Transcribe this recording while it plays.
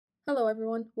Hello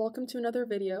everyone, welcome to another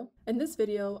video. In this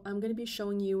video, I'm going to be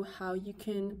showing you how you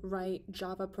can write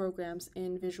Java programs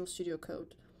in Visual Studio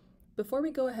Code. Before we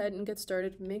go ahead and get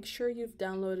started, make sure you've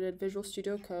downloaded Visual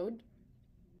Studio Code.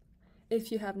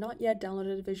 If you have not yet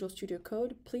downloaded Visual Studio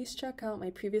Code, please check out my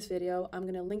previous video. I'm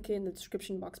going to link it in the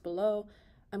description box below.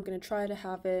 I'm going to try to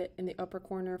have it in the upper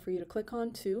corner for you to click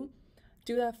on too.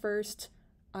 Do that first.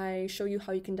 I show you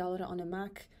how you can download it on a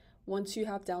Mac. Once you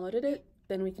have downloaded it,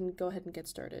 then we can go ahead and get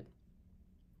started.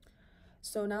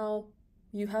 So now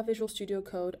you have Visual Studio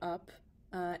Code up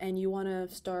and you want to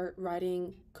start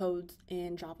writing code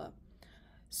in Java.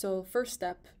 So first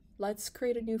step, let's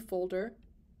create a new folder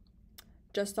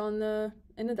just in the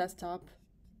desktop.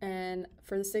 And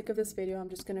for the sake of this video, I'm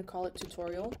just going to call it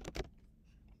tutorial.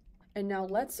 And now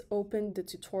let's open the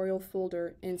tutorial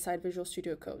folder inside Visual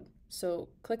Studio Code. So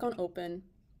click on open,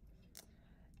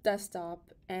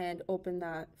 desktop, and open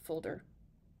that folder.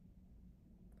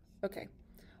 Okay.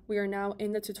 We are now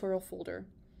in the tutorial folder.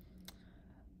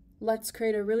 Let's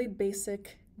create a really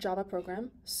basic Java program.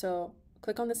 So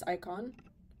click on this icon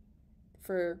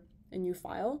for a new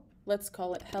file. Let's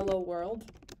call it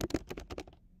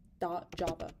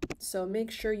helloworld.java. So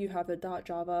make sure you have the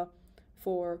 .java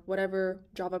for whatever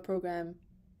Java program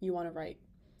you want to write.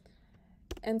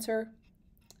 Enter,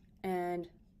 and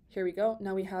here we go.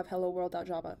 Now we have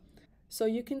helloworld.java. So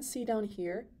you can see down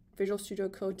here, Visual Studio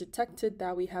Code detected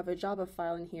that we have a Java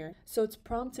file in here. So it's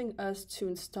prompting us to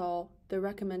install the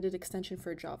recommended extension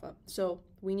for Java. So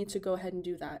we need to go ahead and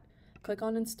do that. Click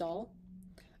on install,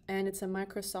 and it's a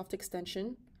Microsoft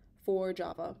extension for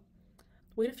Java.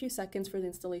 Wait a few seconds for the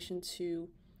installation to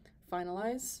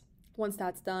finalize. Once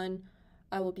that's done,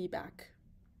 I will be back.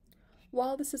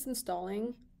 While this is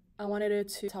installing, I wanted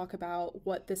to talk about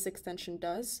what this extension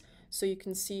does. So you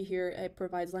can see here it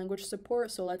provides language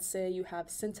support. So let's say you have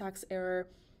syntax error,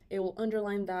 it will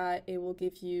underline that, it will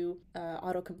give you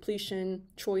auto-completion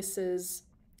choices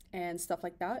and stuff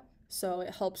like that. So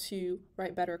it helps you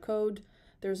write better code.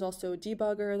 There's also a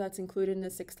debugger that's included in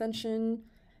this extension,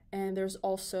 and there's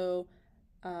also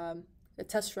a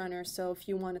test runner. So if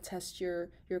you want to test your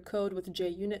code with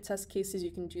JUnit test cases, you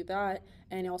can do that.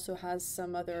 And it also has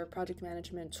some other project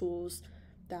management tools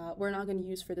that we're not going to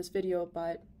use for this video,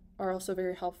 but are also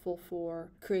very helpful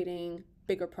for creating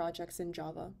bigger projects in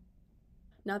Java.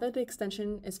 Now that the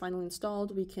extension is finally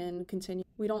installed, we can continue.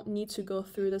 We don't need to go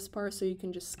through this part, so you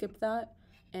can just skip that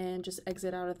and just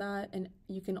exit out of that, and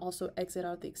you can also exit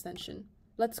out of the extension.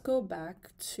 Let's go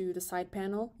back to the side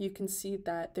panel. You can see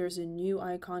that there's a new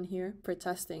icon here for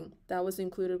testing that was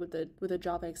included with the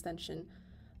Java extension.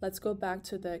 Let's go back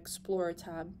to the Explorer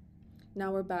tab.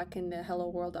 Now we're back in the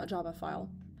helloworld.java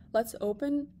file. Let's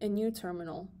open a new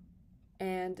terminal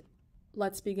and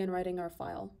let's begin writing our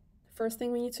file. First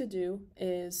thing we need to do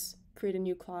is create a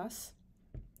new class.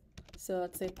 So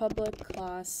let's say public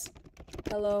class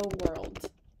hello world.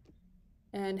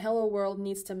 And hello world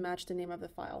needs to match the name of the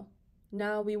file.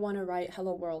 Now we want to write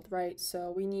hello world, right?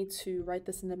 So we need to write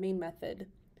this in the main method.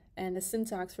 And the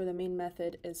syntax for the main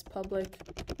method is public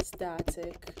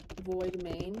static void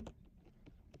main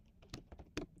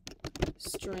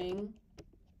string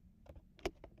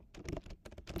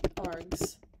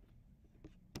args.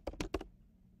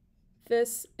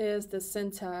 This is the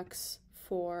syntax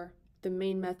for the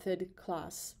main method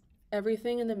class.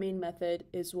 Everything in the main method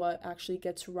is what actually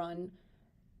gets run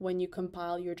when you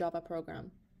compile your Java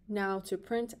program. Now to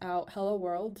print out hello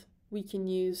world, we can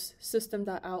use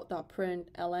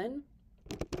system.out.println,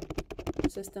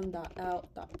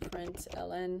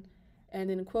 system.out.println,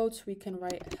 and in quotes we can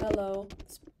write hello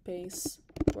space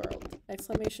world,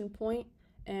 exclamation point,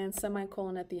 and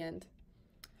semicolon at the end.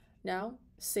 Now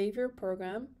save your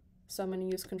program. So I'm going to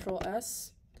use Control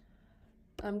S.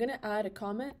 I'm going to add a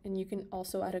comment, and you can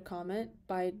also add a comment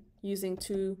by using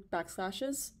 2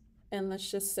 backslashes. And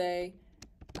let's just say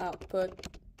output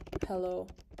hello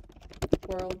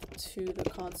world to the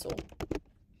console.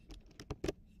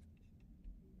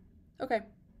 Okay,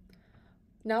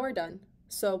 now we're done.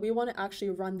 So we want to actually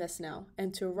run this now.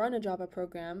 And to run a Java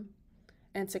program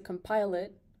and to compile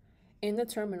it in the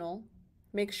terminal,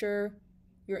 make sure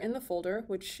you're in the folder,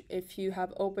 which if you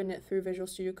have opened it through Visual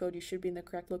Studio Code, you should be in the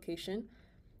correct location.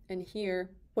 And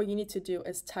here, what you need to do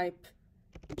is type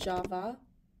Java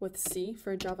with C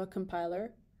for Java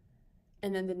compiler,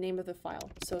 and then the name of the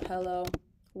file. So hello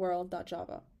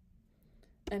world.java.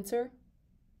 Enter.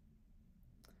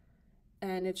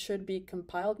 And it should be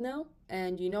compiled now.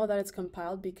 And you know that it's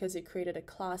compiled because it created a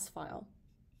class file.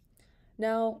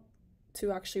 Now,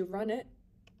 to actually run it,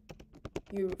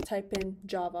 you type in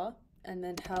Java and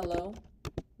then hello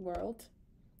world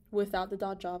without the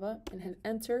 .java and hit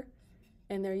enter,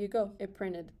 And there you go, it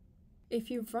printed.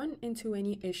 If you've run into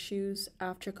any issues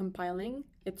after compiling,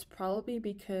 it's probably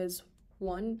because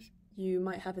one, you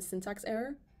might have a syntax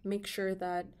error. Make sure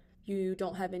that you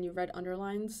don't have any red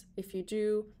underlines. If you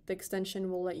do, the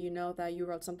extension will let you know that you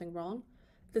wrote something wrong.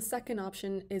 The second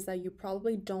option is that you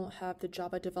probably don't have the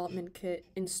Java development kit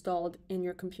installed in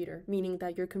your computer, meaning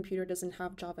that your computer doesn't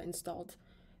have Java installed.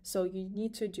 So you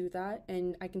need to do that,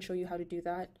 and I can show you how to do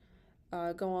that.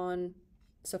 Go on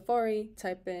Safari,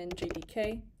 type in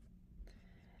JDK,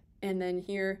 and then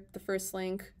here, the first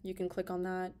link, you can click on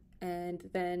that, and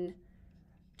then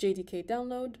JDK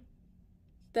download.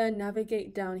 Then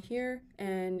navigate down here,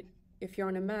 and if you're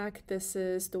on a Mac, this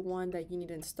is the one that you need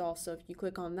to install. So if you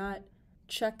click on that,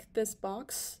 check this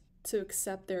box to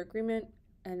accept their agreement,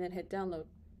 and then hit download.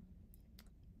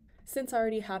 Since I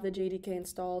already have the JDK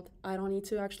installed, I don't need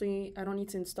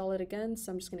to install it again,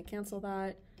 so I'm just going to cancel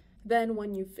that. Then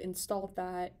when you've installed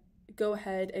that, go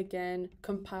ahead again,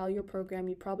 compile your program.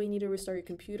 You probably need to restart your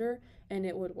computer, and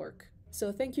it would work.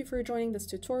 So thank you for joining this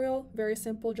tutorial, very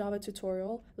simple Java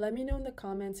tutorial. Let me know in the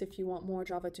comments if you want more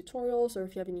Java tutorials or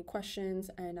if you have any questions,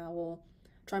 and I will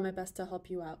try my best to help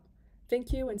you out.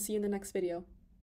 Thank you, and see you in the next video.